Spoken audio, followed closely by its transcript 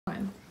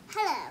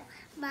Hello,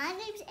 my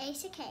name's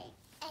Asa Kate.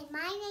 And my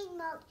name's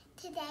Mark.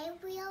 Today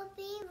we'll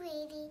be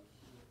reading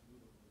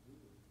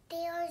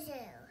Dear Zoo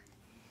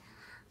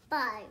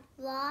By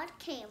Rod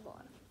Campbell.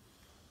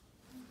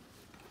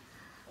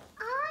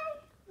 I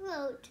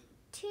wrote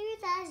to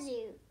the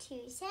zoo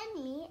to send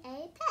me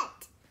a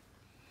pet.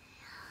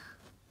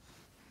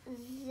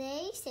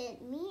 They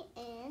sent me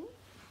an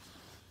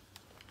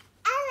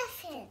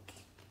elephant.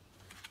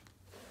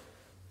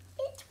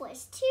 It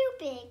was too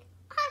big.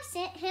 I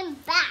sent him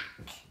back.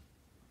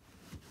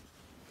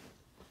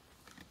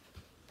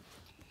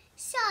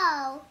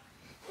 So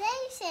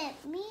they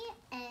sent me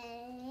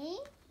a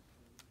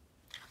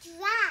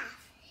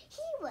giraffe.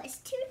 He was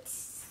too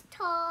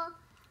tall.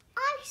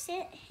 I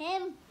sent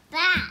him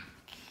back.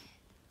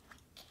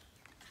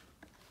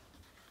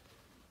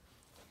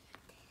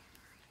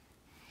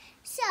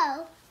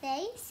 So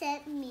they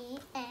sent me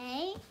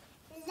a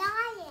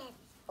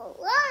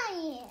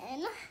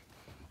lion.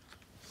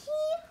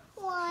 He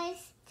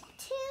was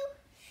too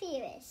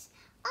fierce.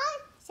 I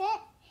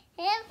sent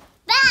him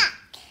back.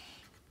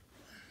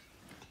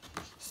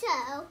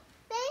 So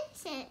they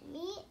sent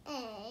me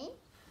a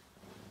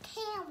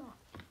camel.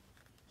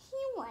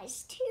 He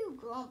was too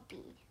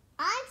grumpy.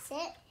 I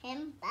sent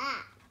him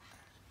back.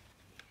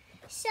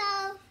 So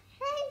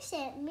they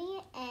sent me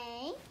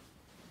a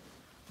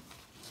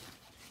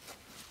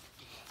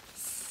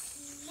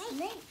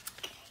snake.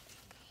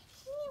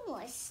 He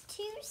was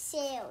too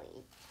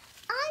silly.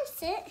 I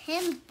sent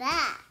him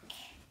back.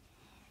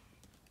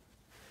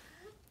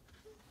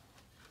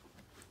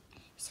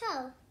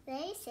 So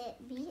they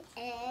sent me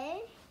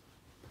a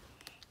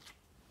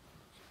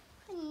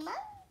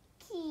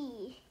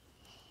monkey.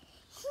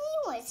 He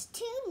was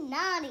too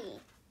naughty.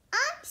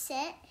 I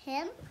sent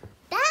him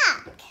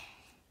back.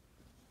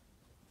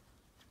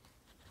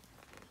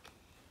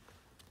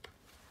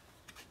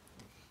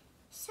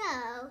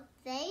 So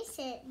they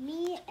sent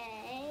me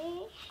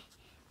a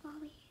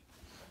Mommy.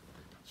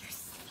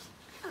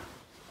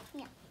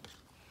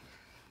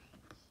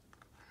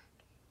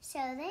 So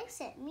they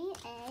sent me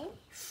a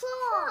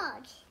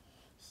frog.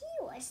 He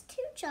was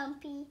too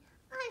jumpy.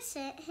 I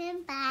sent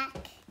him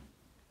back.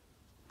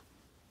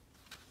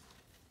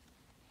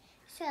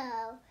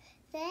 So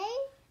they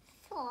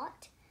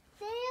thought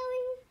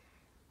very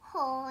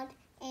hard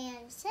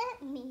and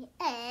sent me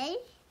a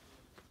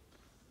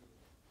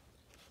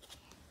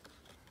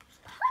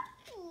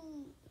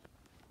puppy.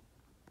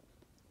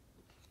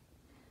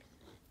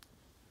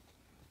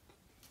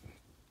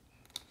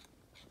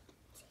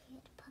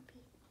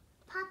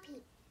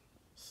 Puppy.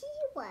 He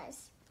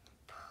was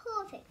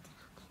perfect.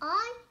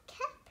 I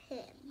kept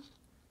him.